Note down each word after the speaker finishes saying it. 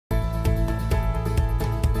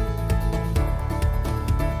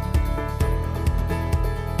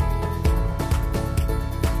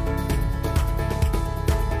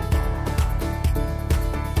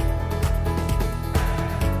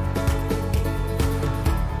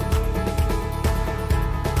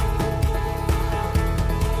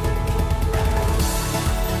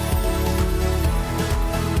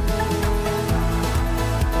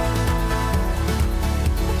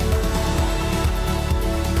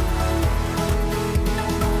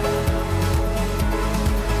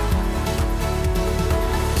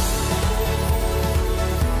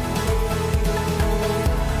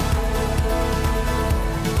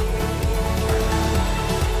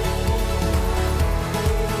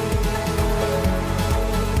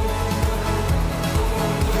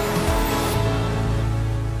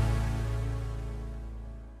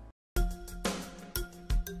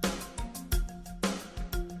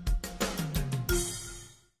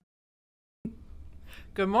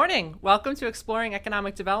Good morning. Welcome to Exploring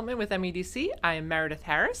Economic Development with MEDC. I am Meredith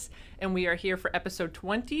Harris, and we are here for episode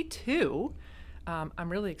 22.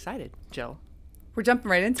 I'm really excited, Jill. We're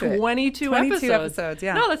jumping right into 22 episodes,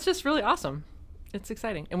 yeah. No, that's just really awesome. It's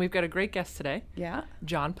exciting. And we've got a great guest today. Yeah.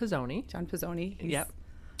 Jon Pezzoni. Jon Pezzoni. Yep.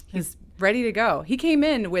 He's ready to go. He came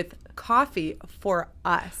in with coffee for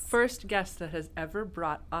us. First guest that has ever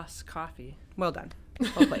brought us coffee. Well done.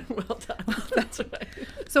 Well played. Well done. That's right.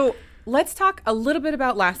 So let's talk a little bit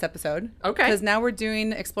about last episode. Okay. Because now we're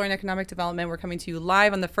doing Exploring Economic Development. We're coming to you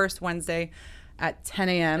live on the first Wednesday at 10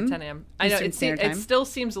 a.m. At 10 a.m. I know it still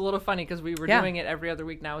seems a little funny because we were doing it every other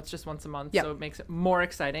week. Now it's just once a month, so it makes it more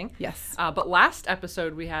exciting. Yes. But last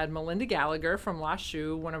episode we had Melinda Gallagher from La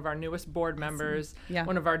Shoe, one of our newest board members,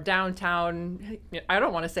 one of our downtown, I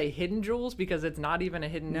don't want to say hidden jewels because it's not even a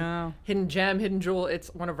hidden gem, hidden jewel. It's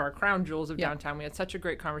one of our crown jewels of downtown. We had such a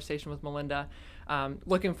great conversation with Melinda.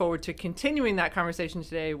 Looking forward to continuing that conversation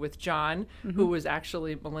today with Jon, who was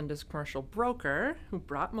actually Melinda's commercial broker, who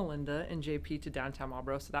brought Melinda and JP to downtown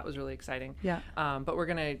Marlborough. So that was really exciting. Yeah. But we're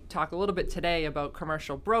going to talk a little bit today about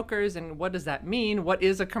commercial brokers and what does that mean? What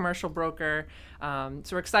is a commercial broker? So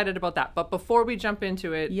we're excited about that. But before we jump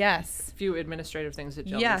into it, a few administrative things that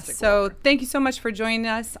Jill needs to go over. Thank you so much for joining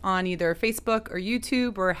us on either Facebook or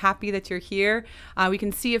YouTube. We're happy that you're here. We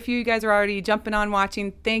can see a few of you guys are already jumping on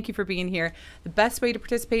watching. Thank you for being here. The best way to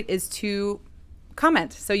participate is to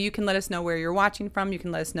comment. So you can let us know where you're watching from. You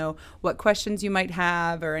can let us know what questions you might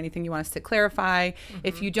have or anything you want us to clarify.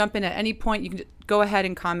 If you jump in at any point, you can go ahead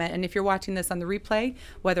and comment. And if you're watching this on the replay,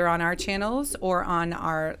 whether on our channels or on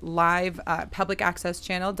our live public access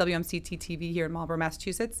channel, WMCT TV here in Marlborough,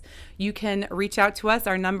 Massachusetts, you can reach out to us.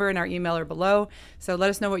 Our number and our email are below. So let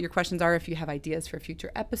us know what your questions are if you have ideas for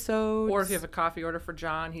future episodes. Or if you have a coffee order for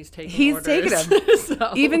Jon, he's taking orders. He's taking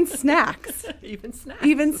them. Even snacks. Even snacks.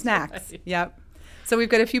 Even snacks. Right. Yep. So we've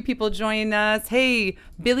got a few people joining us. Hey,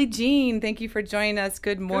 Billie Jean, thank you for joining us.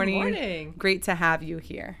 Good morning. Good morning. Great to have you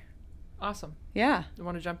here. Awesome. Yeah. You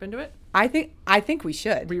want to jump into it? I think we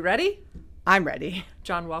should. We ready? I'm ready.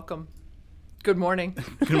 Jon, welcome. Good morning.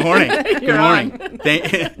 Good morning. Good morning.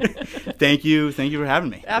 Thank you for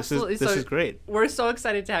having me. Absolutely. This is great. We're so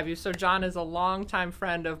excited to have you. So Jon is a longtime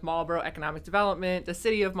friend of Marlborough Economic Development, the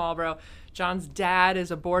city of Marlborough. Jon's dad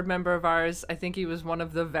is a board member of ours. I think he was one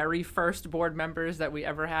of the very first board members that we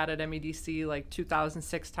ever had at MEDC, like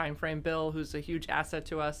 2006 timeframe. Bill, who's a huge asset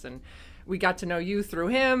to us, and we got to know you through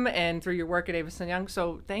him and through your work at Avison Young.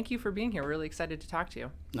 So thank you for being here. We're really excited to talk to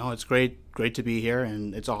you. No, it's great to be here,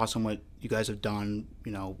 and it's awesome what you guys have done,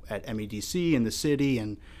 at MEDC and the city,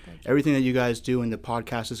 and everything that you guys do. And the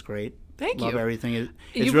podcast is great. Thank you. Love everything. It's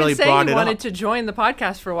You've really been saying brought you it wanted up. to join the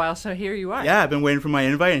podcast for a while, so here you are. Yeah, I've been waiting for my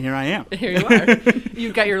invite, and here I am. Here you are.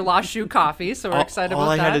 You've got your La Shoe coffee, so we're excited about that.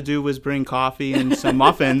 All I had to do was bring coffee and some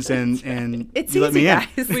muffins, and it's you let me guys.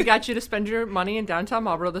 in. We got you to spend your money in downtown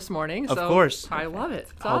Marlborough this morning. Of course. I love it.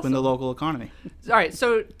 It's helping the local economy. All right,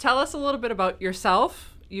 so tell us a little bit about yourself.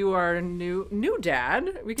 You are a new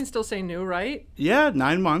dad. We can still say new, right? Yeah,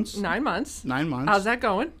 9 months. 9 months. 9 months. How's that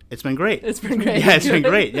going? It's been great. It's been great. Yeah, it's been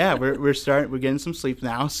great. Yeah, we're getting some sleep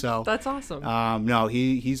now. So that's awesome. No,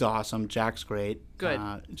 he's awesome. Jack's great. Good.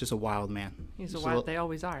 Just a wild man. He's a wild. They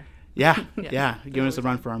always are. Yeah, yeah. Giving us a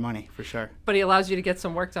run for our money for sure. But he allows you to get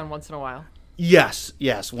some work done once in a while. Yes,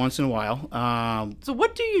 once in a while. So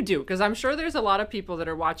what do you do? Because I'm sure there's a lot of people that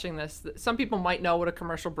are watching this. Some people might know what a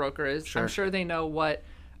commercial broker is. Sure. I'm sure they know what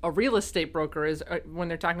a real estate broker is when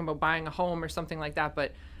they're talking about buying a home or something like that.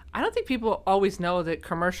 But I don't think people always know that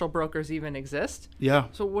commercial brokers even exist. Yeah.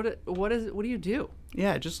 So what do you do?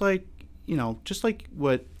 Yeah, just like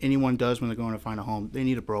what anyone does when they're going to find a home, they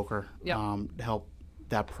need a broker to help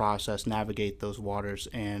that process navigate those waters.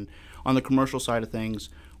 And on the commercial side of things,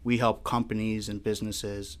 we help companies and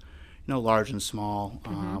businesses, large and small,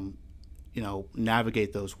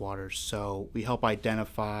 navigate those waters. So we help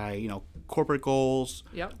identify, corporate goals,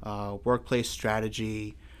 workplace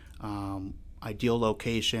strategy, ideal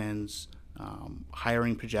locations,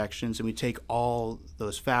 hiring projections, and we take all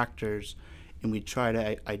those factors and we try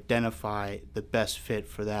to identify the best fit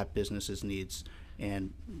for that business's needs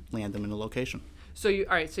and land them in a location. So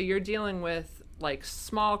you're dealing with like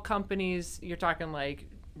small companies. You're talking like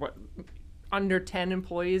what, under 10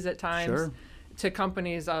 employees at times, sure, to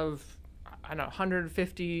companies of, I don't know,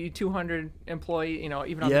 150, 200 employee,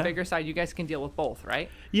 even on the bigger side. You guys can deal with both, right?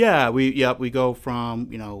 Yeah, we go from,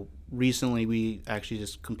 recently we actually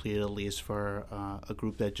just completed a lease for a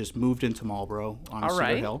group that just moved into Marlborough on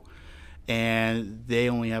Cedar Hill, and they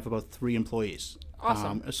only have about 3 employees.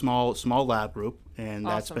 Awesome. A small lab group, and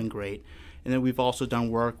that's been great. And then we've also done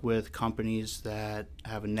work with companies that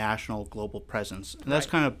have a national, global presence. And that's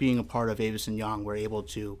kind of being a part of Avison Young. We're able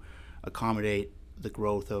to accommodate the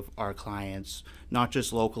growth of our clients, not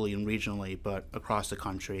just locally and regionally, but across the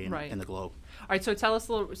country and the globe. All right, so tell us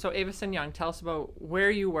a little. So Avison Young, tell us about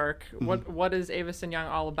where you work. What is Avison Young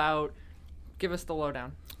all about? Give us the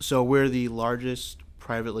lowdown. So we're the largest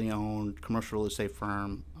privately owned commercial real estate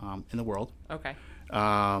firm in the world. Okay.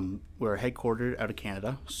 We're headquartered out of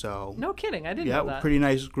Canada, so no kidding, I didn't know that. Yeah, pretty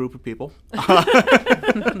nice group of people.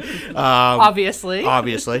 Obviously.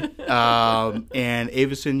 And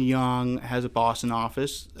Avison Young has a Boston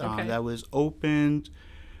office that was opened.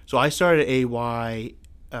 So I started AY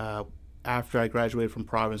after I graduated from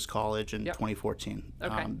Providence College in 2014.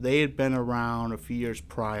 Okay. They had been around a few years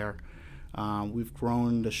prior. We've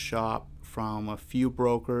grown the shop from a few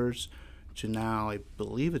brokers to now, I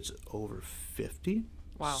believe it's over 50.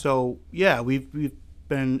 Wow. So, yeah, we've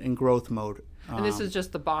been in growth mode. And this is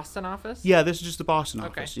just the Boston office? Yeah, this is just the Boston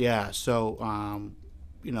office. Okay. Yeah, so,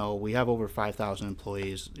 we have over 5,000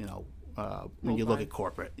 employees, when you look at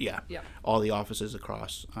corporate. Yeah. All the offices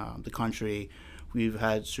across the country. We've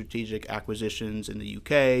had strategic acquisitions in the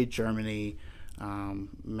UK, Germany,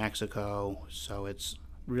 Mexico. So it's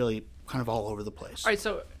really kind of all over the place. All right,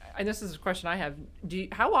 so... And this is a question I have.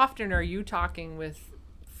 How often are you talking with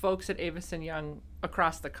folks at Avison Young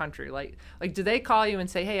across the country? Like, do they call you and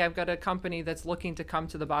say, "Hey, I've got a company that's looking to come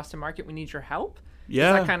to the Boston market. We need your help"? Yeah.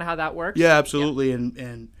 Is that kind of how that works? Yeah, absolutely. Yeah.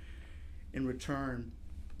 And in return,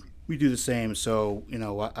 we do the same. So,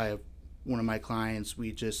 I have one of my clients.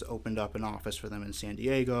 We just opened up an office for them in San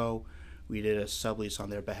Diego. We did a sublease on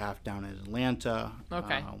their behalf down in Atlanta.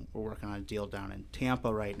 Okay. We're working on a deal down in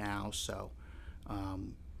Tampa right now. So.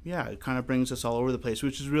 Yeah, it kind of brings us all over the place,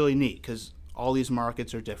 which is really neat because all these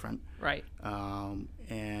markets are different. Right.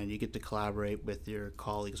 And you get to collaborate with your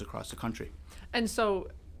colleagues across the country. And so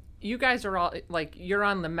you guys are all, you're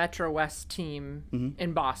on the Metro West team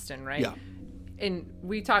in Boston, right? Yeah. And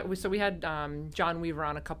we had John Weaver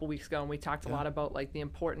on a couple weeks ago, and we talked a lot about the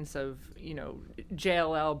importance of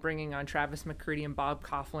JLL bringing on Travis McCready and Bob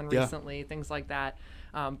Coughlin recently, things like that.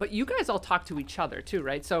 But you guys all talk to each other too,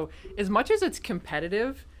 right? So as much as it's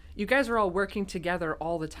competitive, you guys are all working together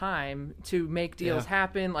all the time to make deals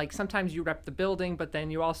happen. Like sometimes you rep the building, but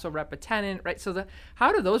then you also rep a tenant, right? So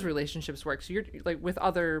how do those relationships work? So you're with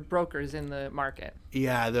other brokers in the market.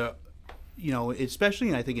 Yeah,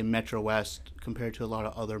 especially I think in Metro West compared to a lot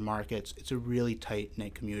of other markets, it's a really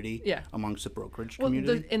tight-knit community amongst the brokerage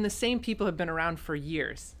community. And the same people have been around for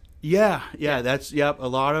years. Yeah, that's a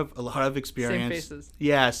lot of experience. Same faces.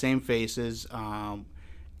 Yeah, same faces.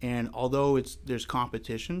 And although there's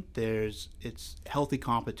competition, it's healthy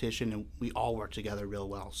competition, and we all work together real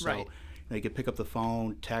well. So you can pick up the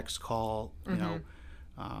phone, text, call,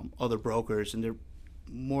 other brokers, and they're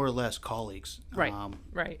more or less colleagues.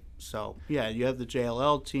 Right. So yeah, you have the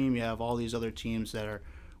JLL team, you have all these other teams that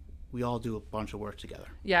we all do a bunch of work together.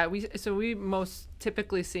 Yeah, we most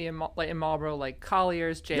typically see in Marlborough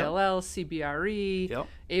Colliers, JLL, CBRE,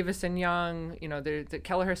 Avison Young. The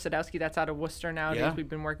Kelleher Sadowski, that's out of Worcester nowadays. Yeah. We've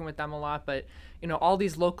been working with them a lot, but all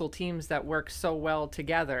these local teams that work so well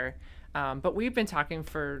together. But we've been talking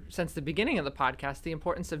since the beginning of the podcast, the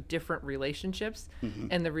importance of different relationships,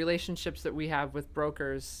 and the relationships that we have with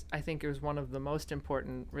brokers, I think is one of the most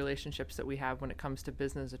important relationships that we have when it comes to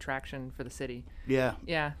business attraction for the city. Yeah.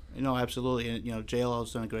 Yeah. Absolutely. And, JLL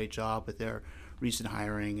has done a great job with their recent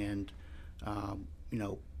hiring, and,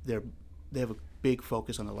 they have a big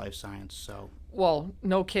focus on the life science. So. Well,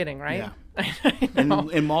 no kidding, right? Yeah.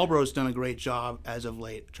 and Marlborough's done a great job as of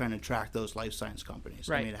late trying to attract those life science companies.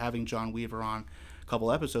 Right. I mean, having John Weaver on a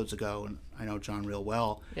couple episodes ago, and I know John real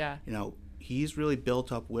well. Yeah. He's really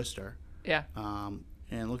built up Worcester. Yeah.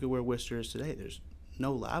 And look at where Worcester is today. There's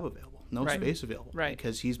no lab available, no space available. Right.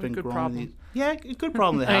 Because he's been growing problem. a good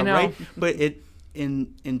problem to have, I know. right? But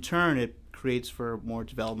in turn, it creates for more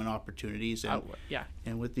development opportunities.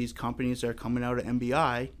 And with these companies that are coming out of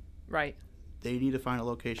MBI, right, they need to find a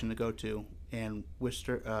location to go to, and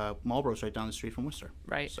Marlborough's right down the street from Worcester.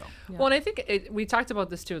 Right. So. Yeah. Well, and I think we talked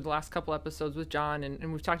about this too in the last couple episodes with John,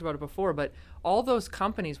 and we've talked about it before, but all those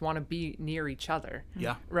companies want to be near each other.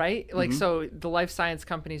 Yeah. Right? So the life science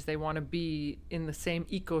companies, they want to be in the same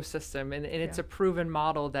ecosystem, and it's a proven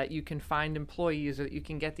model that you can find employees, or that you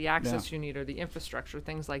can get the access you need, or the infrastructure,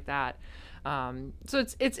 things like that. So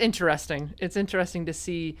it's interesting. It's interesting to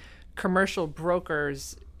see commercial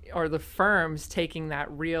brokers or the firms taking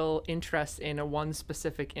that real interest in one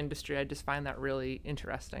specific industry. I just find that really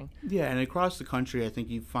interesting. Yeah, and across the country, I think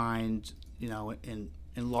you find, in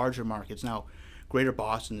larger markets. Now, Greater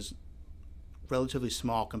Boston is relatively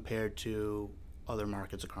small compared to other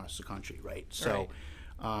markets across the country, right? So,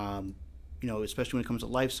 you know, especially when it comes to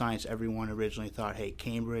life science, everyone originally thought, hey,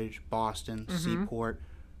 Cambridge, Boston, Seaport,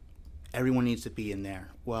 everyone needs to be in there.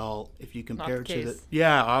 Well, if you compare it to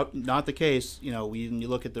not the case. You know, when you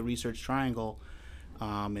look at the Research Triangle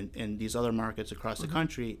and these other markets across the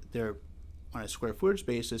country, they're on a square footage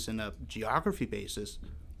basis and a geography basis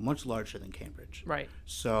much larger than Cambridge. Right.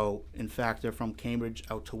 So, in fact, they're from Cambridge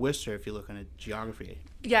out to Worcester if you look at geography.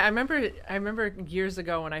 Yeah, I remember years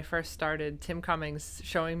ago when I first started, Tim Cummings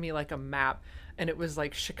showing me like a map, and it was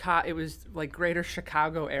like Chicago. It was like Greater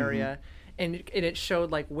Chicago area, and it showed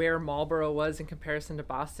like where Marlborough was in comparison to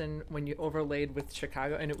Boston when you overlaid with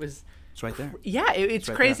Chicago, and it's right there. Yeah, it's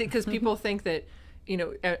right crazy because people think that, you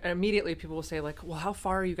know, immediately people will say like, well, how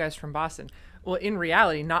far are you guys from Boston? Well, in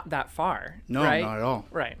reality, not that far. No, right? Not at all.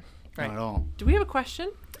 Right. Not at all. Do we have a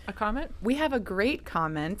question? A comment? We have a great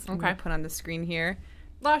comment. I'm going to put on the screen here.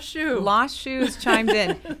 Lost Shoe. Lost Shoes chimed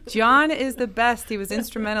in. John is the best. He was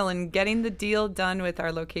instrumental in getting the deal done with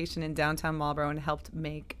our location in downtown Marlborough and helped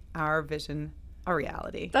make our vision a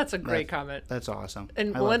reality. That's a great comment. That's awesome.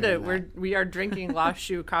 And Melinda, we are drinking Lost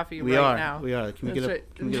Shoe coffee now. We are. Can we get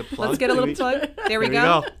a plug? Let's get a little plug. There we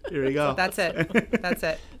go. Here we go. That's it. That's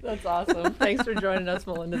it. That's awesome. Thanks for joining us,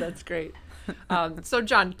 Melinda. That's great. So,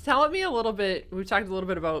 John, tell me a little bit. We've talked a little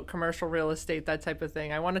bit about commercial real estate, that type of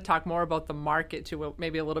thing. I want to talk more about the market too,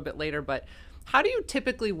 maybe a little bit later. But how do you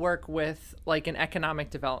typically work with like an economic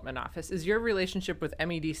development office? Is your relationship with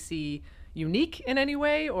MEDC unique in any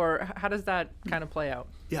way, or how does that kind of play out?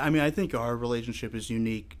 Yeah, I mean, I think our relationship is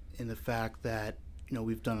unique in the fact that, you know,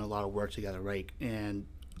 we've done a lot of work together, right? And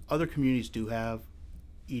other communities do have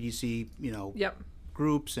EDC, you know,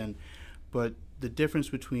 groups, but the difference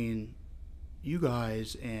between you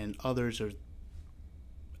guys and others are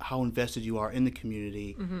how invested you are in the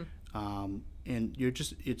community. And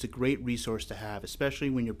it's a great resource to have, especially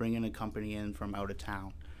when you're bringing a company in from out of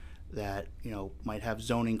town that, you know, might have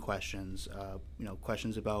zoning questions, you know,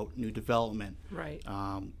 questions about new development, right?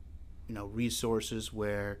 You know, resources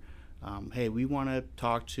where, hey, we want to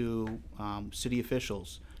talk to city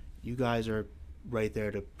officials. You guys are right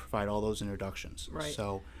there to provide all those introductions. Right.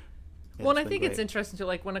 So, well, and I think it's interesting too,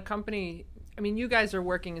 like when a company, I mean, you guys are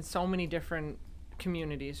working in so many different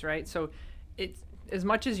communities, right? So it's, as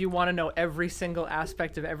much as you want to know every single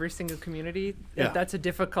aspect of every single community, that's a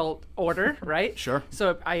difficult order, right? Sure.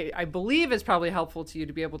 So I believe it's probably helpful to you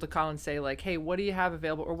to be able to call and say like, hey, what do you have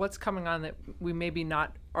available, or what's coming on that we maybe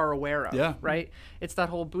not are aware of, right? It's that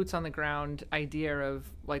whole boots on the ground idea of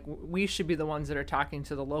like, we should be the ones that are talking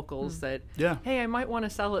to the locals that, hey, I might want to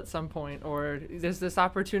sell at some point, or there's this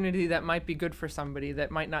opportunity that might be good for somebody that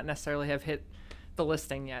might not necessarily have hit the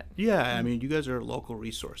listing yet. Yeah, I mean, you guys are a local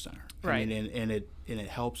resource center, right? I mean, and it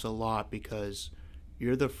helps a lot because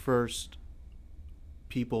you're the first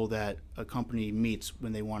people that a company meets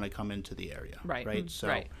when they want to come into the area, right?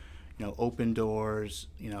 So, you know, open doors,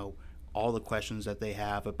 you know, all the questions that they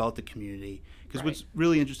have about the community. Because what's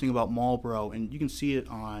really interesting about Marlborough, and you can see it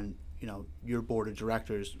on, you know, your board of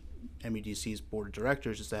directors, MEDC's board of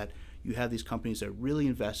directors, is that you have these companies that are really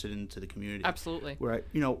invested into the community. Absolutely. Where,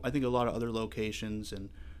 you know, I think a lot of other locations and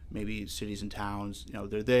maybe cities and towns, you know,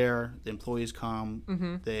 they're there, the employees come,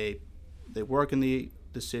 they work in the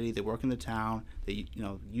city, they work in the town, they, you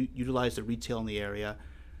know, utilize the retail in the area,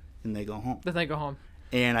 and they go home. Then they go home.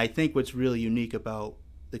 And I think what's really unique about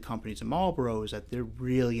the companies in Marlborough is that they're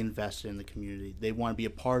really invested in the community. They want to be a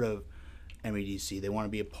part of MEDC. They want to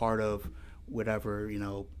be a part of whatever, you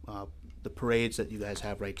know, the parades that you guys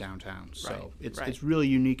have right downtown. So it's really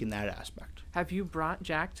unique in that aspect. Have you brought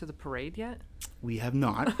Jack to the parade yet? We have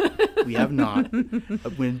not. We have not.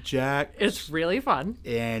 When Jack... It's really fun.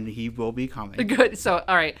 And he will be coming. Good. So,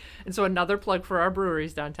 all right. And so another plug for our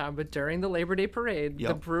breweries downtown, but during the Labor Day parade,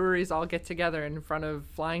 the breweries all get together in front of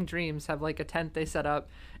Flying Dreams, have like a tent they set up,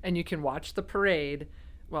 and you can watch the parade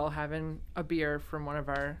while having a beer from one of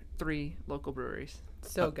our 3 local breweries.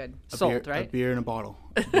 So good. Sold, right? A beer in a bottle.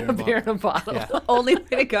 A beer in a bottle. Yeah. Only way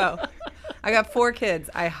to go. I got 4 kids.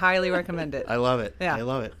 I highly recommend it. I love it. Yeah. I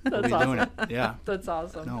love it. That's we'll be doing it. Yeah. That's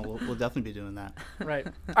awesome. No, we'll definitely be doing that. Right.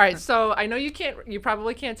 All right. So I know you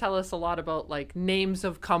probably can't tell us a lot about like names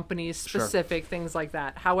of companies, specific things like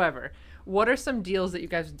that. However, what are some deals that you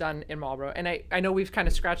guys have done in Marlborough? And I know we've kind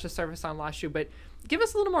of scratched the surface on Lost Shoe, but give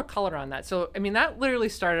us a little more color on that. So, I mean, that literally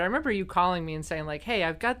started, I remember you calling me and saying like, hey,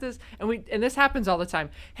 I've got this, and this happens all the time.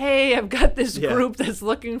 Hey, I've got this group that's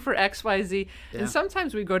looking for XYZ. Yeah. And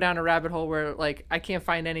sometimes we go down a rabbit hole where like, I can't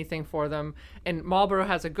find anything for them. And Marlborough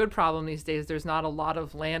has a good problem these days. There's not a lot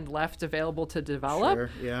of land left available to develop. Sure,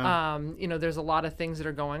 yeah. You know, there's a lot of things that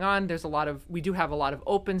are going on. We do have a lot of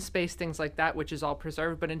open space, things like that, which is all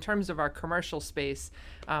preserved. But in terms of our commercial space,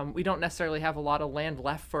 we don't necessarily have a lot of land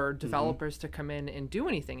left for developers to come in and do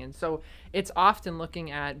anything. And so it's often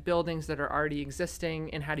looking at buildings that are already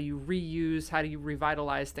existing and how do you reuse, how do you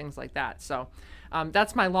revitalize, things like that. So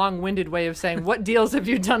that's my long-winded way of saying, what deals have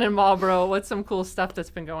you done in Marlborough? What's some cool stuff that's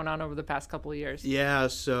been going on over the past couple of years? Yeah,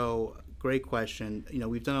 so great question. You know,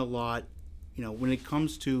 we've done a lot. You know, when it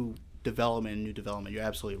comes to development and new development, you're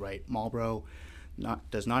absolutely right. Marlborough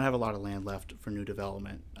does not have a lot of land left for new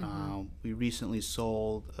development. We recently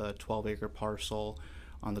sold a 12-acre parcel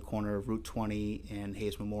on the corner of Route 20 and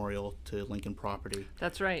Hayes Memorial to Lincoln Property.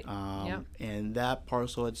 That's right. And that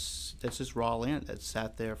parcel, it's just raw land that's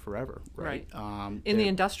sat there forever, right? In the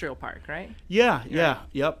industrial park, right?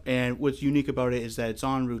 Yep. And what's unique about it is that it's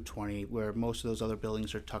on Route 20, where most of those other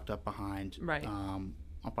buildings are tucked up behind, right?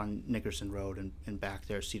 Up on Nickerson Road and back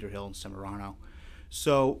there, Cedar Hill and Semirano.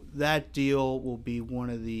 So that deal will be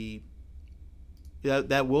one of the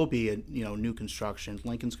that will be a new construction.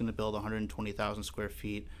 Lincoln's going to build 120,000 square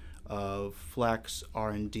feet of Flex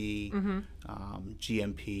R&D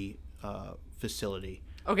GMP facility.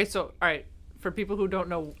 Okay, so all right, for people who don't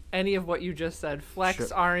know any of what you just said,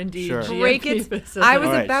 Flex R&D GMP Break it. facility. I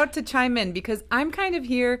was about to chime in because I'm kind of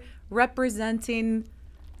here representing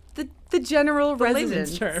the general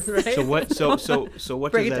residents. Term, right? So what does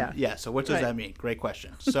that? Down. Yeah. So what does that mean? Great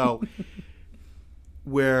question. So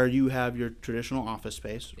where you have your traditional office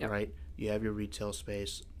space, right? You have your retail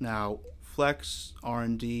space. Now, Flex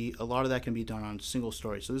R&D, a lot of that can be done on single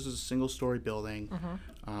story. So this is a single story building.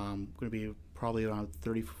 Going to be probably around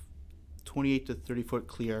 28 to 30 foot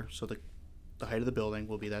clear. So the height of the building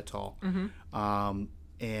will be that tall.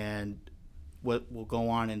 And what will go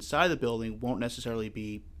on inside the building won't necessarily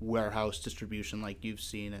be warehouse distribution like you've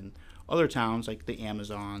seen in other towns like the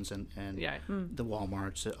Amazons and the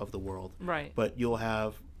Walmarts of the world. Right. But you'll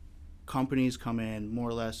have companies come in, more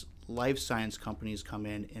or less life science companies come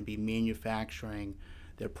in and be manufacturing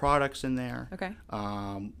their products in there. Okay.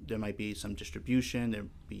 There might be some distribution, there'll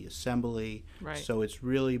be assembly. Right. So it's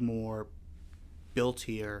really more built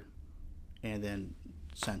here and then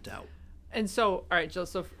sent out. And so, all right,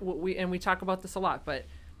 Joseph, we talk about this a lot, but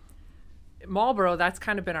Marlborough, that's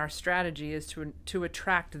kind of been our strategy, is to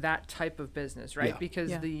attract that type of business, right?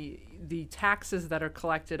 Because the taxes that are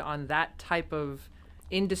collected on that type of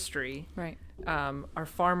industry are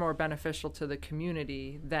far more beneficial to the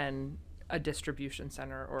community than a distribution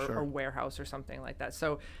center or a warehouse or something like that.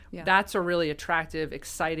 So that's a really attractive,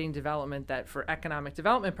 exciting development that for economic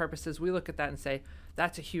development purposes, we look at that and say,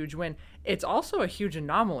 that's a huge win. It's also a huge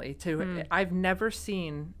anomaly too. I've never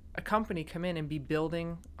seen a company come in and be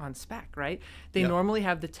building on spec, right? They normally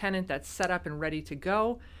have the tenant that's set up and ready to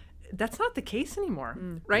go. That's not the case anymore.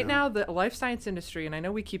 Right now, the life science industry, and I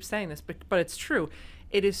know we keep saying this, but it's true,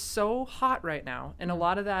 it is so hot right now. And a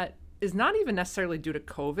lot of that is not even necessarily due to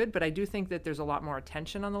COVID, but I do think that there's a lot more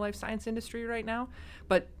attention on the life science industry right now.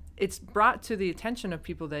 But it's brought to the attention of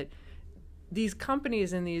people that these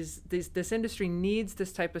companies and this industry needs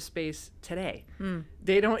this type of space today.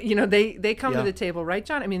 They don't, they come to the table, right,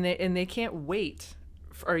 John? I mean, they can't wait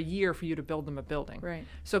for a year for you to build them a building. Right.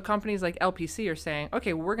 So companies like LPC are saying,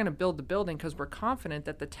 okay, well, we're going to build the building because we're confident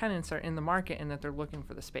that the tenants are in the market and that they're looking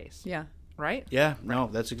for the space. Yeah. Right? Yeah. No,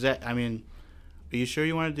 that's exact. I mean, are you sure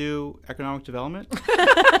you want to do economic development?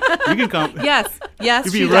 You can come. Yes.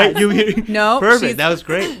 You'd be right. No. Perfect. That was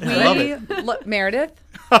great. I love it. Meredith.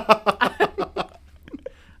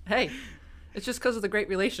 Hey, it's just because of the great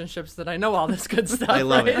relationships that I know all this good stuff. I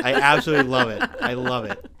love it. I absolutely love it. I love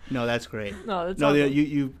it. No, that's great. No, that's awesome.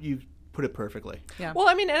 You put it perfectly. Yeah. Well,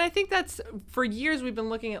 I mean, and I think that's, for years we've been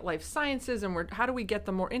looking at life sciences and how do we get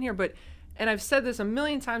them more in here? But, and I've said this a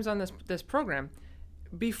million times on this program,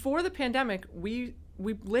 before the pandemic, we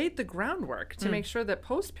laid the groundwork to make sure that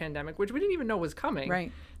post-pandemic, which we didn't even know was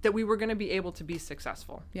coming, that we were going to be able to be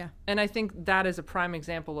successful. Yeah. And I think that is a prime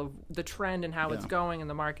example of the trend and how it's going in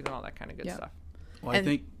the market and all that kind of good stuff. Well, I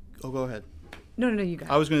think, go ahead. No, you guys.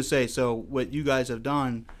 I was going to say, so what you guys have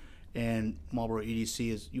done and Marlborough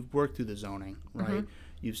EDC is you've worked through the zoning, right?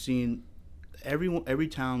 You've seen every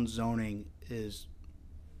town's zoning is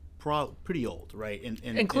pretty old, right?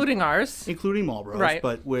 Including ours. Including Marlborough's, right.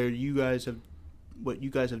 But what you guys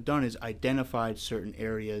have done is identified certain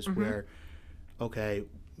areas where, okay,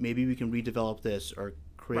 maybe we can redevelop this or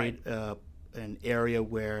create an area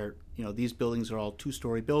where, you know, these buildings are all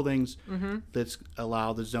 2-story buildings. Let's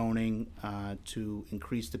allow the zoning to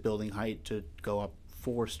increase the building height to go up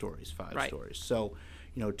 4 stories, 5 stories. So,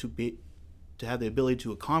 you know, to have the ability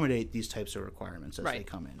to accommodate these types of requirements as they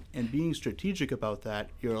come in. And being strategic about that,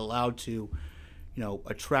 you're allowed to, you know,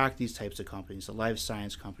 attract these types of companies, the life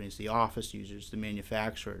science companies, the office users, the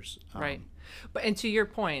manufacturers. But and to your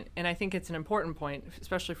point, and I think it's an important point,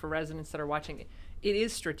 especially for residents that are watching, it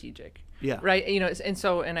is strategic. Right. You know, and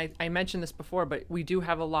so, and I mentioned this before, but we do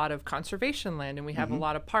have a lot of conservation land, and we have a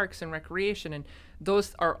lot of parks and recreation, and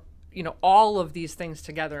those are, you know, all of these things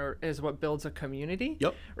together is what builds a community.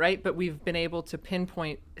 Right. But we've been able to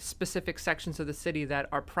pinpoint specific sections of the city that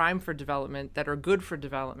are prime for development, that are good for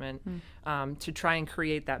development, to try and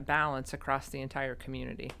create that balance across the entire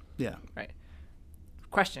community. Right.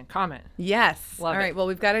 Question, comment? Yes. Love All right. it. Well,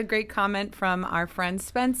 we've got a great comment from our friend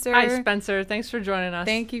Spencer. Hi, Spencer. Thanks for joining us.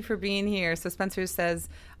 Thank you for being here. So Spencer says,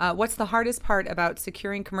 what's the hardest part about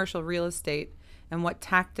securing commercial real estate, and what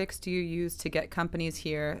tactics do you use to get companies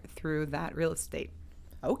here through that real estate?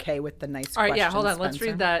 Okay, with the nice All right, question, hold on. Spencer. Let's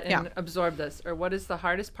read that and absorb this. Or what is the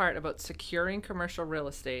hardest part about securing commercial real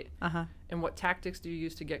estate? And what tactics do you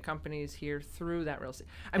use to get companies here through that real estate?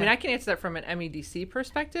 I mean, I can answer that from an MEDC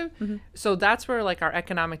perspective. So that's where like our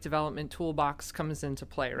economic development toolbox comes into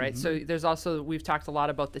play, right? So there's also, we've talked a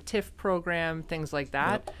lot about the TIF program, things like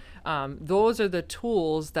that. Those are the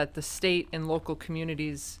tools that the state and local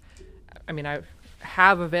communities, I mean, I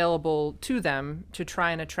have available to them to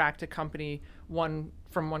try and attract a company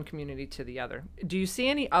from one community to the other. Do you see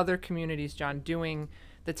any other communities, John, doing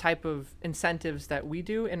the type of incentives that we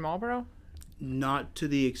do in Marlborough? Not to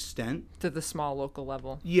the extent. To the small local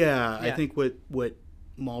level. Yeah. I think what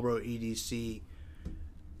Marlborough EDC,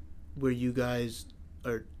 where you guys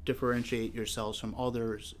differentiate yourselves from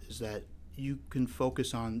others, is that you can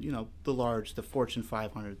focus on, you know, the Fortune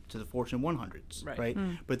 500 to the Fortune 100s, right?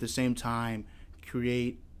 But at the same time,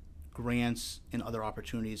 create grants and other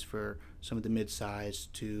opportunities for some of the mid-size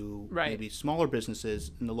to maybe smaller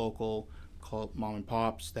businesses in the local, called mom and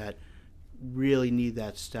pops, that really need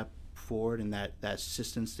that step forward and that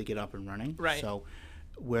assistance to get up and running. So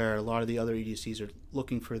where a lot of the other EDCs are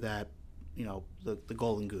looking for that, you know, the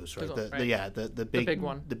golden goose, right? The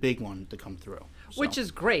big one to come through. Which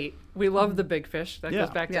is great. We love the big fish. That goes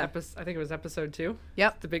back to I think it was episode 2.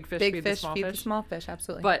 Yep. The big fish feed the small fish.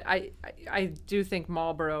 Absolutely. But I do think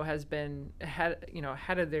Marlborough has been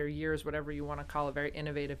ahead of their years, whatever you want to call it, very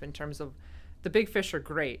innovative in terms of the big fish are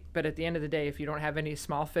great, but at the end of the day, if you don't have any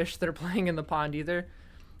small fish that are playing in the pond either,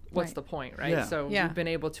 what's the point, right? So we've been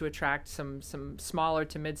able to attract some smaller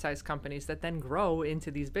to mid-sized companies that then grow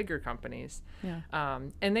into these bigger companies.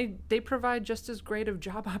 And they provide just as great of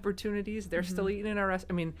job opportunities. They're still eating in our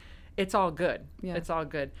I mean, it's all good. It's all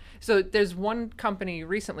good. So there's one company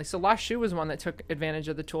recently. So Lost Shoe was one that took advantage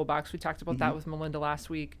of the toolbox. We talked about that with Melinda last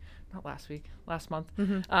month.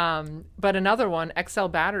 But another one, XL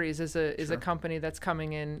Batteries, is a company that's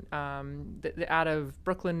coming in out of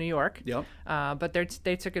Brooklyn, New York. But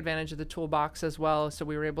they took advantage of the toolbox as well. So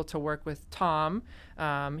we were able to work with Tom.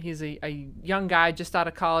 He's a young guy just out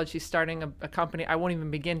of college. He's starting a company. I won't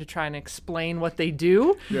even begin to try and explain what they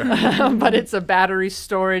do, but it's a battery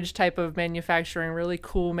storage type of manufacturing, really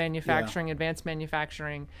cool manufacturing, advanced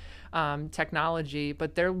manufacturing technology,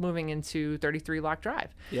 but they're moving into 33 Lock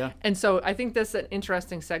Drive. And so I think that's an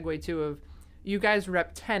interesting segue too of you guys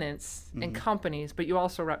rep tenants and companies, but you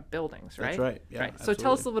also rep buildings, right? That's right. Yeah, So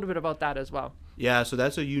tell us a little bit about that as well. Yeah, so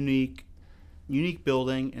that's a unique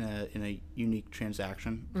building in a unique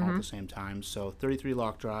transaction all at the same time. So 33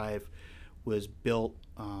 Lock Drive was built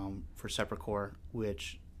for Separacore,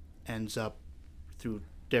 which ends up through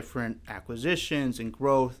different acquisitions and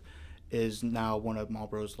growth is now one of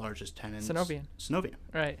Marlborough's largest tenants. Synovian.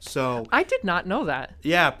 Right. So I did not know that.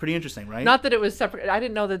 Yeah, pretty interesting, right? Not that it was separate. I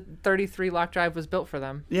didn't know that 33 Lock Drive was built for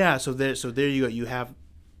them. Yeah, so there you go. You have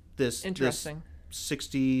this interesting.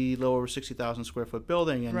 Little over 60,000 square foot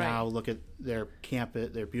building, and now look at their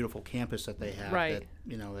campus, their beautiful campus that they have. That,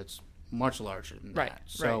 you know, it's much larger than that.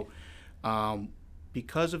 So,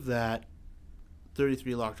 because of that,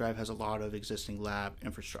 33 Lock Drive has a lot of existing lab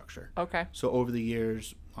infrastructure. So over the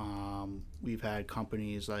years, we've had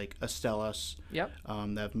companies like Astellas that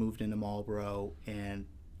have moved into Marlborough and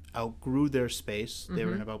outgrew their space. They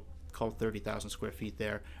were in about 30,000 square feet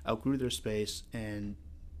there, outgrew their space, and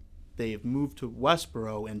they've moved to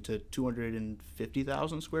Westboro into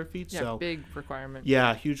 250,000 square feet. So big requirement.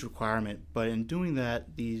 Yeah, huge requirement. But in doing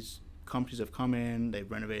that, these companies have come in, they've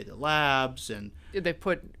renovated the labs, and they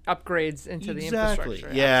put upgrades into the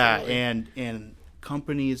infrastructure. Yeah, absolutely. and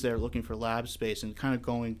companies that are looking for lab space, and kind of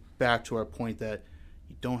going back to our point that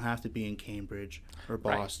you don't have to be in Cambridge or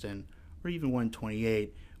Boston or even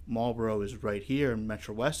 128. Marlborough is right here, and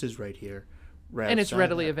Metro West is right here. And it's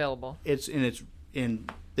readily available.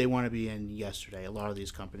 They want to be in yesterday. A lot of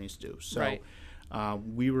these companies do. So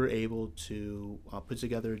we were able to put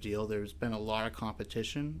together a deal. There's been a lot of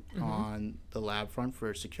competition on the lab front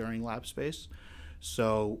for securing lab space.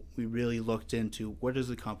 So we really looked into what does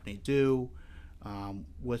the company do,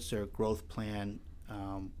 what's their growth plan,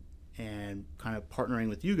 and kind of partnering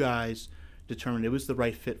with you guys determined it was the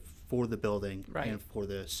right fit for the building and for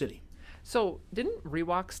the city. So didn't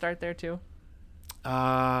ReWalk start there too?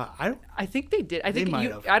 I think they did.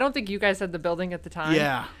 I don't think you guys had the building at the time.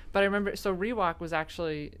 Yeah. But I remember, so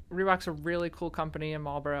ReWalk's a really cool company in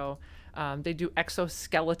Marlborough. They do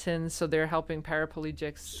exoskeletons, so they're helping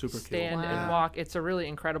paraplegics stand and walk. It's a really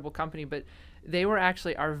incredible company, but they were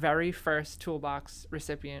actually our very first Toolbox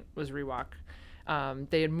recipient was ReWalk.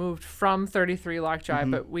 They had moved from 33 Lock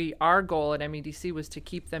Drive, but our goal at MEDC was to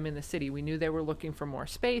keep them in the city. We knew they were looking for more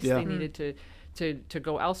space. They needed to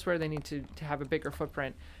go elsewhere. They need to have a bigger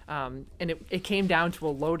footprint. And it came down to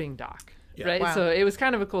a loading dock. Yeah. Right. Wow. So it was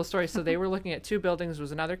kind of a cool story. So they were looking at 2 buildings. There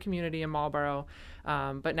was another community in Marlborough,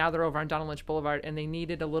 but now they're over on Donald Lynch Boulevard, and they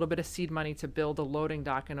needed a little bit of seed money to build a loading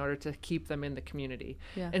dock in order to keep them in the community.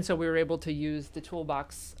 Yeah. And so we were able to use the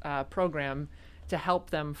Toolbox program to help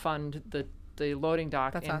them fund the loading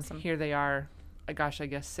dock. That's awesome. Here they are, I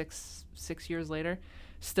guess 6 years later,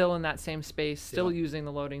 still in that same space, still using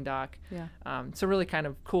the loading dock. Yeah. So really kind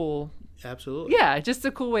of cool. Absolutely. Yeah, just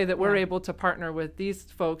a cool way that we're able to partner with these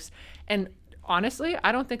folks. And honestly,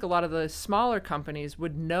 I don't think a lot of the smaller companies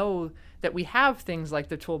would know that we have things like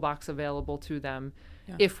the Toolbox available to them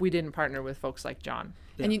if we didn't partner with folks like Jon.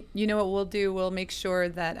 Yeah. And you know what we'll do? We'll make sure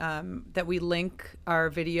that that we link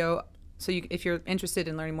our video. So if you're interested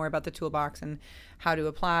in learning more about the Toolbox and how to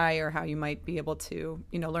apply, or how you might be able to,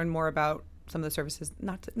 learn more about some of the services,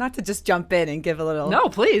 not to just jump in and give a little. No,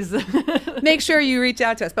 please. Make sure you reach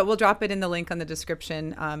out to us, but we'll drop it in the link on the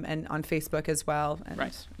description and on Facebook as well. And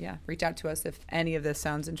reach out to us if any of this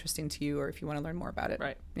sounds interesting to you, or if you want to learn more about it.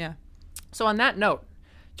 Right. Yeah. So on that note,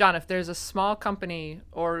 Jon, if there's a small company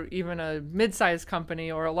or even a mid-sized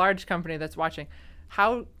company or a large company that's watching,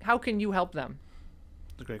 how can you help them?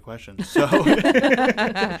 That's a great question.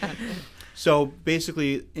 So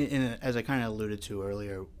basically, as I kind of alluded to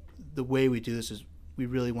earlier, the way we do this is we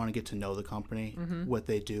really want to get to know the company, what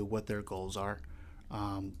they do, what their goals are.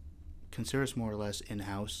 Consider us more or less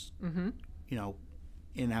in-house,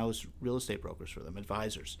 in-house real estate brokers for them,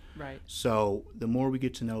 advisors. Right. So the more we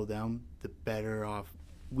get to know them, the better off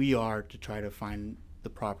we are to try to find the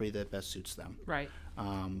property that best suits them. Right.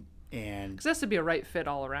 And because this would be a right fit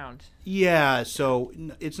all around. Yeah. So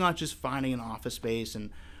it's not just finding an office space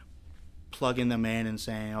and plugging them in and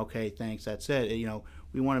saying, okay, thanks, that's it.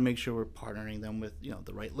 We want to make sure we're partnering them with,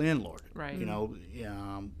 the right landlord. Right.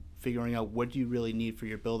 Figuring out what do you really need for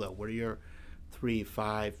your build out. What are your 3,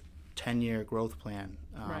 5, 10-year growth plan,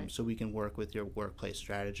 so we can work with your workplace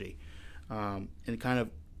strategy. And kind of,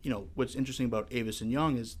 what's interesting about Avison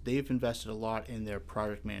Young is they've invested a lot in their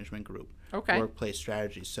project management group, workplace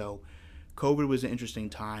strategy. So COVID was an interesting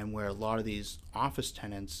time where a lot of these office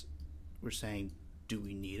tenants were saying, do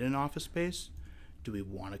we need an office space? Do we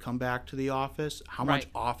want to come back to the office? How much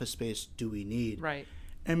office space do we need? Right.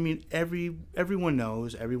 I mean, everyone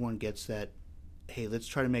knows, everyone gets that, hey, let's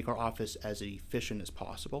try to make our office as efficient as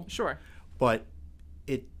possible. Sure. But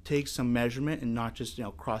it takes some measurement and not just,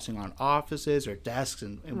 crossing on offices or desks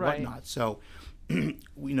and whatnot. So,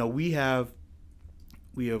 we have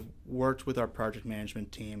worked with our project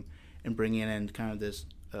management team and bringing in kind of this,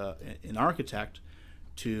 an architect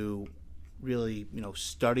to really,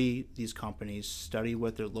 study these companies, study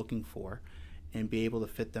what they're looking for, and be able to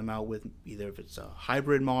fit them out with either if it's a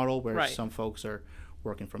hybrid model where some folks are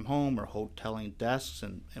working from home or hoteling desks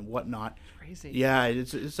and whatnot. Crazy. Yeah,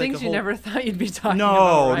 it's things like a whole, you never thought you'd be talking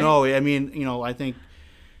about. No. I mean, I think,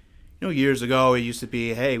 years ago it used to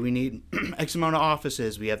be, hey, we need X amount of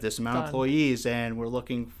offices, we have this amount of employees, and we're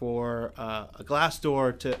looking for a glass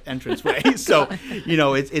door to entranceway. So,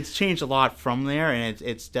 it's changed a lot from there, and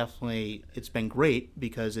it's been great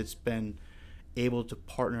because it's been able to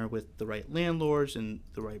partner with the right landlords and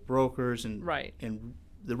the right brokers and and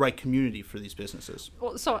the right community for these businesses.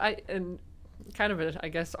 Well, so kind of I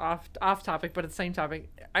guess off topic, but at the same topic,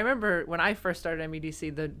 I remember when I first started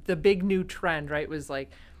MEDC, the big new trend, was like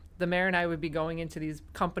the mayor and I would be going into these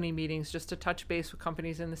company meetings just to touch base with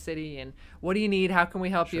companies in the city and what do you need? How can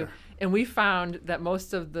we help you? And we found that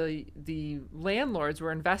most of the landlords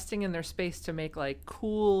were investing in their space to make like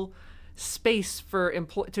cool space for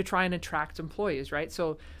to try and attract employees, right?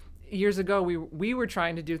 So years ago, we were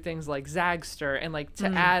trying to do things like Zagster and like to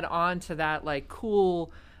add on to that like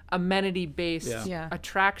cool amenity-based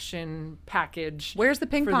attraction package. Where's the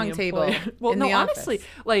ping pong table? Well, no, honestly,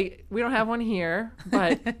 like we don't have one here,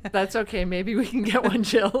 but that's okay. Maybe we can get one,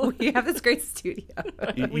 Jill. We have this great studio.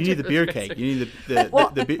 You need the beer cake. You need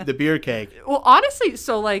the beer cake. Well, honestly,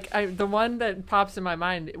 so like the one that pops in my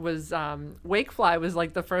mind was Wakefly was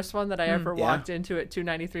like the first one that I ever walked into at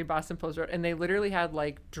 293 Boston Post Road, and they literally had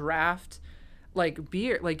like draft like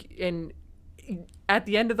beer, like in. At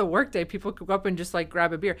the end of the workday, people could go up and just like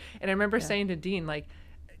grab a beer. And I remember saying to Dean, like,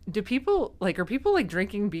 are people like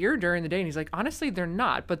drinking beer during the day? And he's like, honestly, they're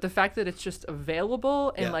not. But the fact that it's just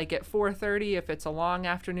available and like at 4:30, if it's a long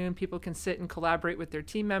afternoon, people can sit and collaborate with their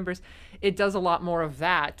team members. It does a lot more of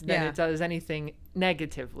that than it does anything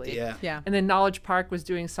negatively. Yeah. And then Knowledge Park was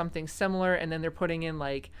doing something similar. And then they're putting in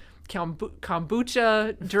like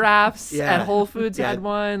kombucha drafts at Whole Foods had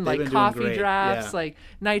one, like coffee drafts, like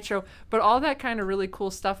nitro, but all that kind of really cool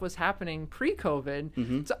stuff was happening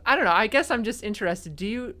pre-COVID. So I don't know, I guess I'm just interested.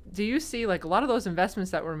 Do you see like a lot of those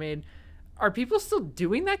investments that were made, are people still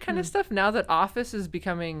doing that kind of stuff now that office is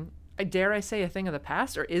becoming, dare I say, a thing of the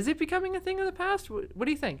past, or is it becoming a thing of the past? What do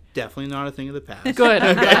you think? Definitely not a thing of the past. Good,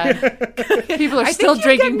 I'm glad. People are still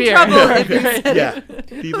drinking beer.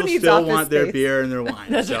 People still want their beer and their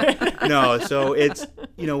wine. So it's,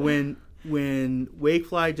 you know, when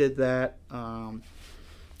Wakefly did that, and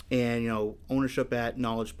you know, ownership at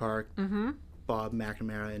Knowledge Park, Bob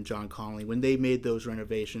McNamara and John Connolly, when they made those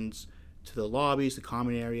renovations to the lobbies, the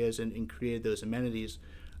common areas, and created those amenities,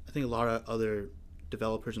 I think a lot of other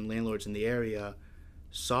developers and landlords in the area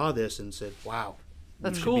saw this and said, wow,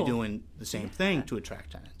 that's we cool. should be doing the same thing to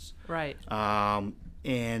attract tenants. Right.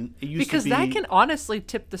 And it used because to be, that can honestly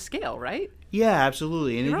tip the scale, right? Yeah,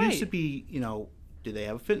 absolutely. And it used to be, you know, do they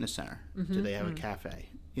have a fitness center? Do they have a cafe?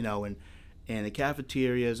 You know, and the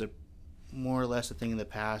cafeterias are more or less a thing in the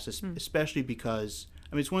past, especially because,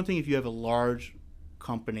 I mean, it's one thing if you have a large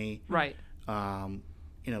company, right? In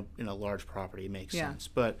a large property, it makes sense.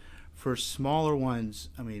 But for smaller ones,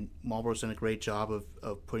 I mean, Marlborough's done a great job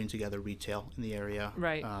of putting together retail in the area.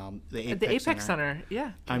 Right. The Apex Center,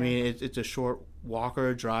 yeah. I mean, it's a short walk or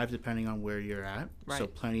a drive depending on where you're at. Right. So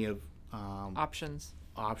plenty of options,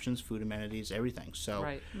 food amenities, everything. So,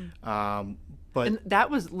 right. But and that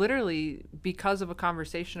was literally because of a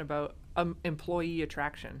conversation about employee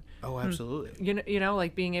attraction. Oh, absolutely. You know,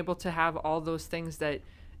 like being able to have all those things that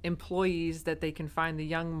employees that they can find, the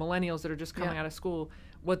young millennials that are just coming out of school,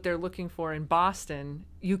 what they're looking for in Boston,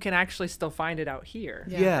 you can actually still find it out here.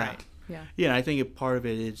 Yeah. And I think part of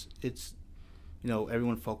it is it's, you know,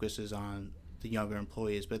 everyone focuses on the younger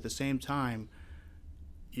employees, but at the same time,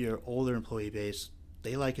 your older employee base,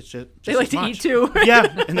 they like it just they like to eat too.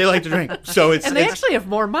 Yeah, and they like to drink. So it's and they actually have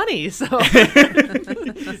more money. So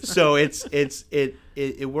so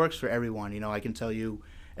it works for everyone. You know, I can tell you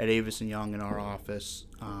at Avison Young in our office.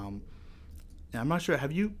 I'm not sure.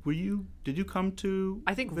 Did you come to?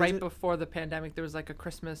 I think visit? Right before the pandemic, there was like a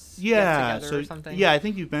Christmas get together or something. Yeah, I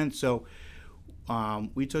think you've been. So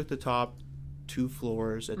we took the top 2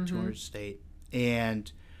 floors at 200 State,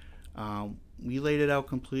 and we laid it out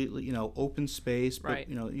completely. You know, open space, but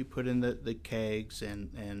you know, you put in the kegs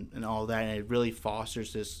and all that, and it really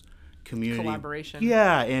fosters this community collaboration.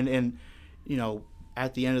 Yeah, and you know,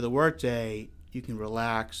 at the end of the workday, you can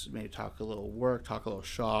relax, maybe talk a little work, talk a little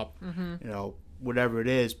shop, you know, whatever it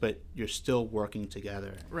is, but you're still working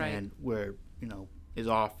together. Right. And where, you know, is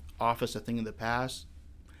office a thing in the past?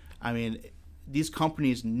 I mean, these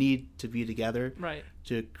companies need to be together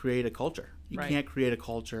to create a culture. You can't create a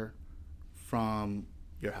culture from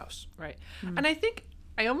your house. Right. And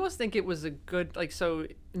I almost think it was a good, like, so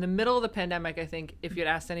in the middle of the pandemic, I think if you'd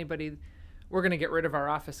asked anybody, we're going to get rid of our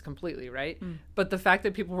office completely, right? But the fact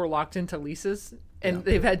that people were locked into leases and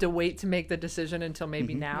they've had to wait to make the decision until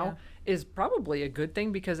maybe now is probably a good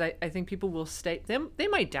thing, because I think people will stay. They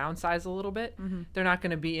might downsize a little bit. They're not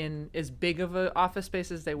going to be in as big of an office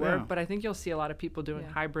space as they were, but I think you'll see a lot of people doing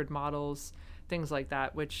hybrid models, things like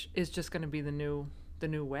that, which is just going to be the new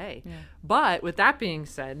way. But with that being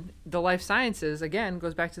said, the life sciences, again,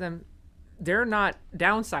 goes back to them. They're not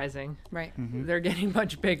downsizing. Right. They're getting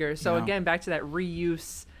much bigger. So again, back to that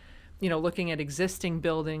reuse, you know, looking at existing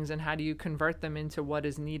buildings and how do you convert them into what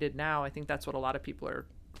is needed now. I think that's what a lot of people are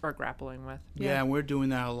grappling with. Yeah, and we're doing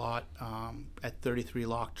that a lot at 33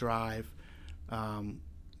 Lock Drive.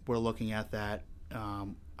 We're looking at that,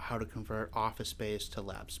 how to convert office space to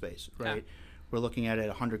lab space, right? we're looking at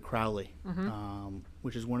 100 Crowley,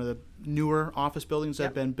 which is one of the newer office buildings that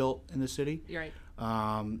have been built in the city. You're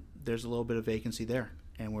right. There's a little bit of vacancy there,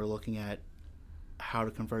 and we're looking at how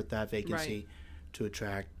to convert that vacancy to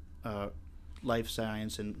attract life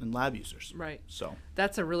science and lab users. Right. So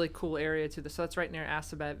that's a really cool area too. So that's right near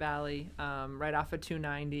Assabet Valley, right off of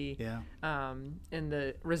 290. Yeah. And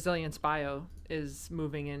the Resilience Bio is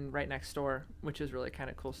moving in right next door, which is really kind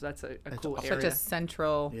of cool. So that's a cool area. Such a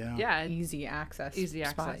central, yeah, easy access.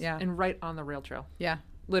 Spot, yeah. And right on the rail trail. Yeah.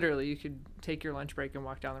 Literally, you could take your lunch break and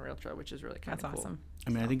walk down the rail trail, which is really kind of cool. That's awesome.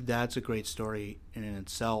 I mean, I think that's a great story in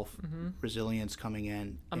itself. Resilience coming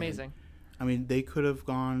in. Amazing. I mean, they could have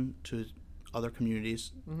gone to other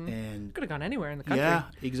communities and could have gone anywhere in the country. Yeah,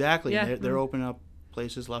 exactly. Yeah. They're opening up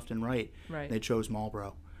places left and right. Right. They chose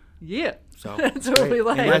Marlborough. Yeah. So that's what we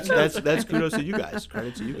like. And that's kudos to you guys.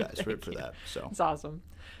 Credit to you guys for that. So it's awesome.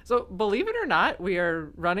 So believe it or not, we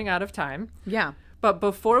are running out of time. Yeah. But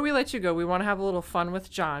before we let you go, we want to have a little fun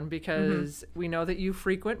with Jon because we know that you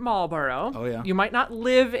frequent Marlborough. Oh, yeah. You might not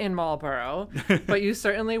live in Marlborough, but you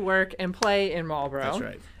certainly work and play in Marlborough. That's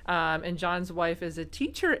right. And Jon's wife is a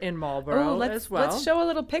teacher in Marlborough as well. Let's show a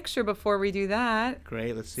little picture before we do that.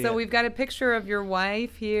 Great. Let's see. So we've got a picture of your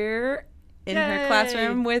wife here in her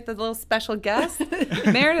classroom with a little special guest.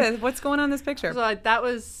 Meredith, what's going on in this picture? So that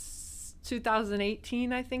was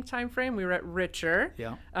 2018, I think, time frame. We were at Richer.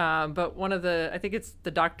 Yeah. But I think it's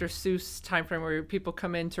the Dr. Seuss time frame where people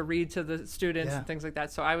come in to read to the students and things like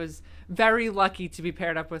that. So I was very lucky to be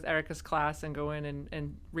paired up with Erica's class and go in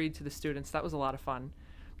and read to the students. That was a lot of fun.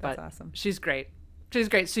 That's awesome. She's great. She's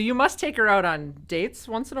great. So you must take her out on dates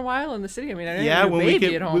once in a while in the city. I mean, I know you have a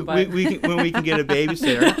baby at home, but when we can get a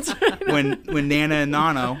babysitter, when Nana and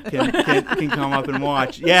Nano can come up and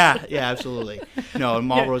watch. Yeah, absolutely. No, and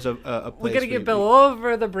Marlborough's a place. We got to get Bill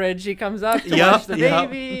over the bridge. He comes up to watch the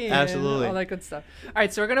baby. Absolutely. And all that good stuff. All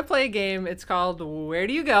right, so we're gonna play a game. It's called Where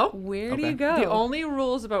Do You Go? Where do you go? The only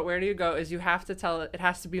rules about Where Do You Go is you have to tell it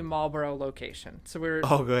has to be a Marlborough location. So we're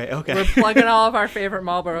okay. We're plugging all of our favorite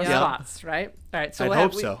Marlborough spots, right? All right, so I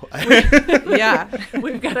hope so. Yeah,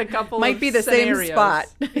 we've got a couple. Might be the same spot.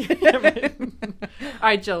 All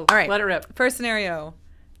right, Jill. All right, let it rip. First scenario: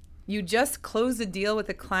 you just closed a deal with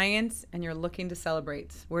a client and you're looking to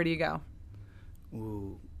celebrate. Where do you go?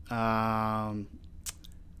 Ooh.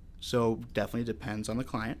 So definitely depends on the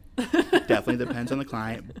client.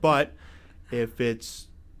 But if it's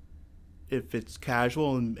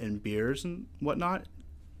casual and beers and whatnot,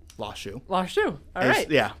 Lost Shoe. Lost Shoe. All right.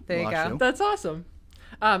 Yeah. There you go. Shoe. That's awesome.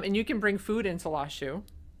 And you can bring food into Lost Shoe.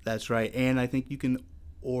 That's right. And I think you can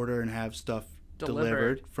order and have stuff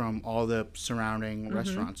delivered from all the surrounding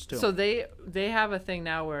restaurants too. So they have a thing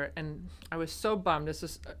now where, and I was so bummed.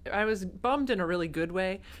 I was bummed in a really good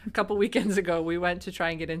way. A couple weekends ago, we went to try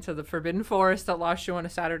and get into the Forbidden Forest at Lost Shoe on a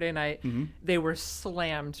Saturday night. They were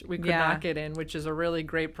slammed. We could not get in, which is a really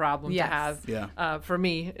great problem to have for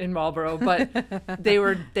me in Marlborough. But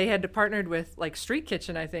they had partnered with like Street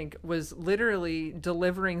Kitchen. I think was literally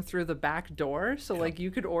delivering through the back door. So like you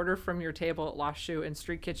could order from your table at Lost Shoe, and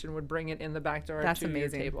Street Kitchen would bring it in the back door. That's to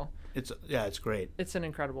amazing. Your table. It's great. It's an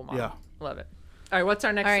incredible model. Yeah. Love it. All right, what's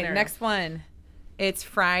our next scenario? Next one. It's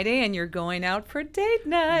Friday and you're going out for date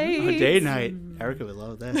night. Date night. Erica would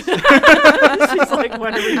love this. She's like,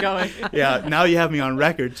 when are we going? Yeah, now you have me on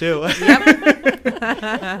record too. Yep.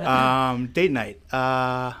 Date night.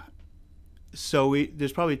 So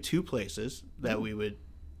there's probably two places that we would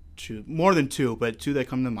choose. More than two, but two that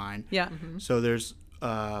come to mind. Yeah. So there's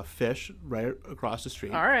Fish right across the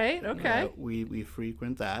street. All right. Okay. We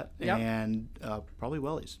frequent that, and probably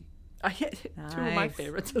Wellies. Two of my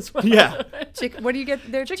favorites as well. Yeah. What do you get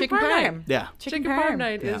there? Chicken parm. Yeah. Chicken parm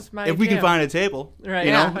night is my if we jam. can find a table. Right.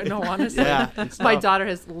 You know? No, honestly. It's my tough. daughter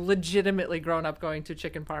has legitimately grown up going to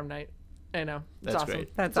chicken parm night. I know. It's That's awesome.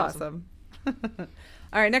 great. That's awesome.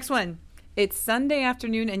 All right, next one. It's Sunday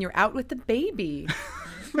afternoon and you're out with the baby.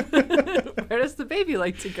 Where does the baby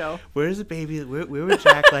like to go? Where does the baby? Where would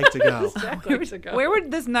Jack like to go? Jack like to go? Where would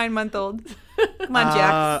this 9-month-old? Come on,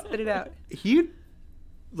 Jack, spit it out. He'd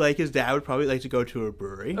like his dad would probably like to go to a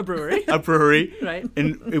brewery. A brewery. A brewery. Right.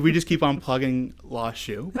 And if we just keep on plugging Lost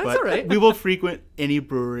Shoe. That's but all right. We will frequent any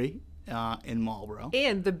brewery in Marlborough.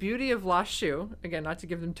 And the beauty of Lost Shoe, again, not to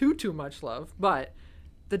give them too much love, but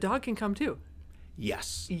the dog can come too.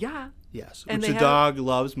 Yes. Yeah. Yes. And Which the dog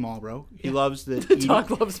loves Marlborough. He loves the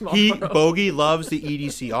dog loves Marlborough. Bogey loves the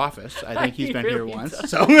EDC office. I think he's been here once. does.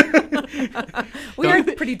 So We are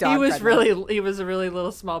pretty dog He was a really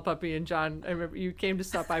little small puppy, and Jon, I remember you came to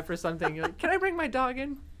stop by for something. You're like, can I bring my dog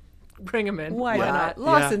in? bring them in. Why not?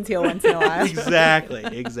 Lawson's here once in a while.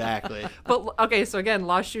 Exactly. But okay, so again,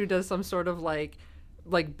 La Choux does some sort of like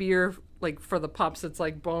beer, like for the pups. It's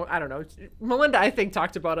like bone. I don't know. Melinda, I think,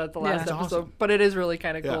 talked about it at the last episode, awesome. but it is really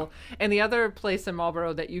kind of cool. And the other place in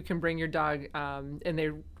Marlborough that you can bring your dog, and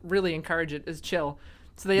they really encourage it, is Chill.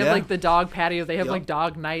 So they have like the dog patio. They have like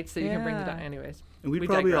dog nights that you can bring the dog. Anyways, and we'd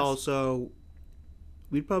probably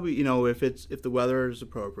if the weather is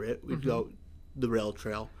appropriate, we'd go the rail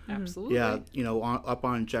trail. Absolutely. Yeah, up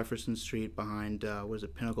on Jefferson Street behind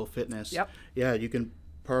Pinnacle Fitness. Yep. Yeah, you can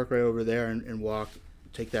park right over there and walk.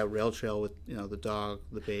 Take that rail trail with the dog,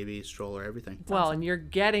 the baby, stroller, everything. Well, and you're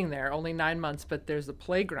getting there only 9 months, but there's a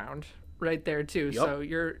playground right there too. Yep. So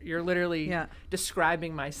you're literally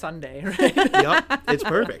describing my Sunday. Right? Yep, it's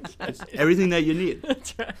perfect. It's everything that you need.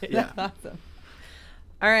 That's right. Yeah. That's awesome.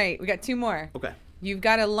 All right, we got 2 more. Okay. You've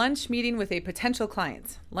got a lunch meeting with a potential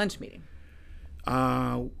client. Lunch meeting.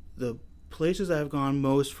 The places I've gone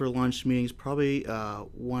most for lunch meetings, probably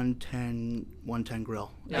 110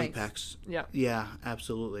 Grill, nice. Apex. Yeah. Yeah,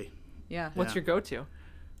 absolutely. Yeah. What's your go-to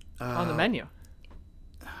on the menu?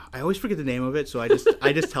 I always forget the name of it, so I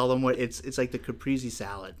just tell them what it's like the caprese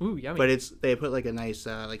salad. Ooh, yummy. But they put like a nice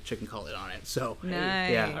like chicken cutlet on it. So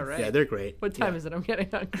nice. Yeah, all right. Yeah, they're great. What time is it? I'm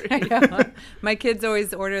getting hungry. My kids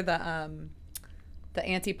always order the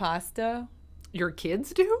antipasto. Your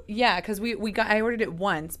kids do? Yeah, because I ordered it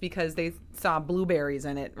once because they saw blueberries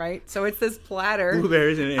in it, right? So it's this platter.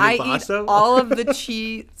 Blueberries in I antipasto? eat all of the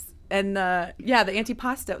cheese and the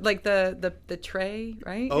antipasto, like the tray,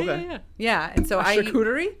 right? Okay. Yeah, and so I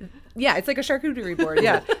charcuterie? Yeah, it's like a charcuterie board.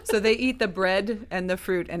 Yeah. So they eat the bread and the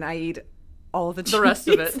fruit, and I eat all of the rest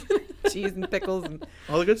of it. Cheese and pickles and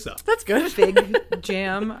all the good stuff. That's good. Fig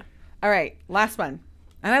jam. All right, last one.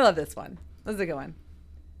 And I love this one. This is a good one.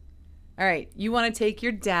 All right, you want to take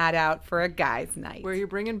your dad out for a guy's night. Where are you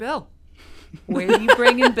bringing Bill? Where are you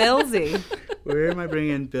bringing Billsy? Where am I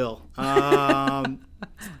bringing Bill?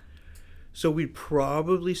 So we'd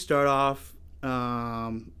probably start off.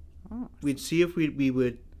 We'd see if we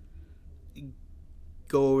would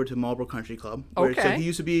go over to Marlborough Country Club. Okay. So he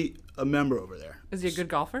used to be a member over there. Is he a good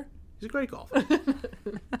golfer? He's a great golfer.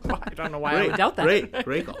 I don't know why I would doubt that.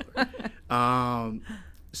 Great golfer.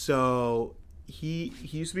 So he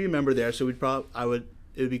used to be a member there. So it would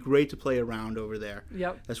be great to play around over there.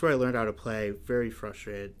 Yep. That's where I learned how to play. Very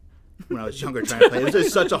frustrated when I was younger trying to play. It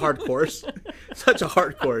was such a hard course.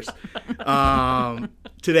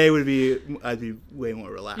 Today I'd be way more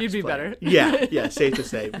relaxed. You'd be playing. better. Yeah, safe to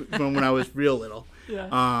say. From when I was real little.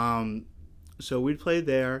 Yeah. So we'd play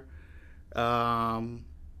there. And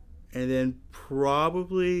then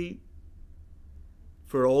probably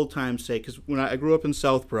for old time's sake, because when I grew up in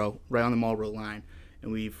Southborough, right on the Marlborough line,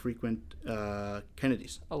 and we frequent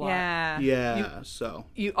Kennedy's. A lot. Yeah. Yeah, so.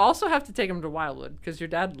 You also have to take him to Wildwood, because your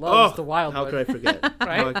dad loves the Wildwood. How could I forget?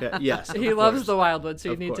 Right? Yes, he loves the Wildwood, so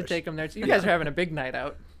you Of need to course. take him there. So you guys are having a big night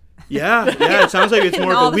out. Yeah, it sounds like it's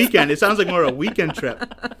more of a weekend. It sounds like more of a weekend trip.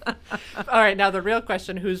 All right, now the real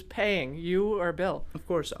question, who's paying, you or Bill? Of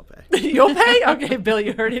course I'll pay. You'll pay? Okay, Bill,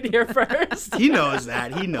 you heard it here first. He knows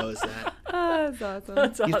that. Oh, that's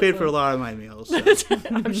awesome. He's paid for a lot of my meals. So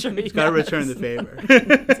I'm sure he's got to return the favor.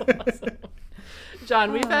 That's awesome.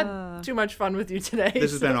 John, we've had too much fun with you today.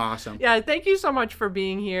 This has been awesome. Yeah, thank you so much for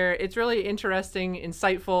being here. It's really interesting,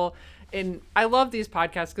 insightful, and I love these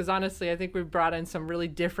podcasts because honestly, I think we've brought in some really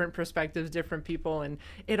different perspectives, different people, and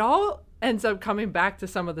it all ends up coming back to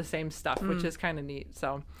some of the same stuff, which is kind of neat.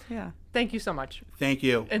 So Yeah. thank you so much. Thank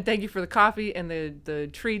you. And thank you for the coffee and the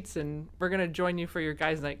treats, and we're going to join you for your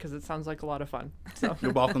guys' night because it sounds like a lot of fun. So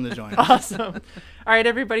You're welcome to join us. Awesome. All right,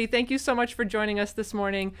 everybody, thank you so much for joining us this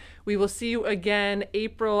morning. We will see you again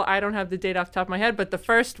April. I don't have the date off the top of my head, but the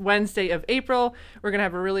first Wednesday of April, we're going to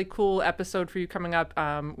have a really cool episode for you coming up.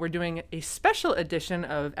 We're doing a special edition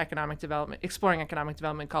of exploring economic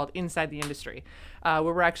development called Inside the Industry, where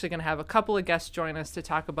we're actually going to have a couple of guests join us to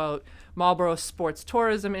talk about Marlborough's sports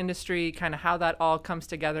tourism industry, kind of how that all comes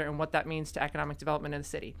together and what that means to economic development in the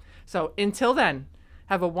city. So until then,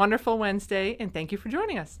 have a wonderful Wednesday, and thank you for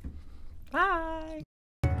joining us. Bye.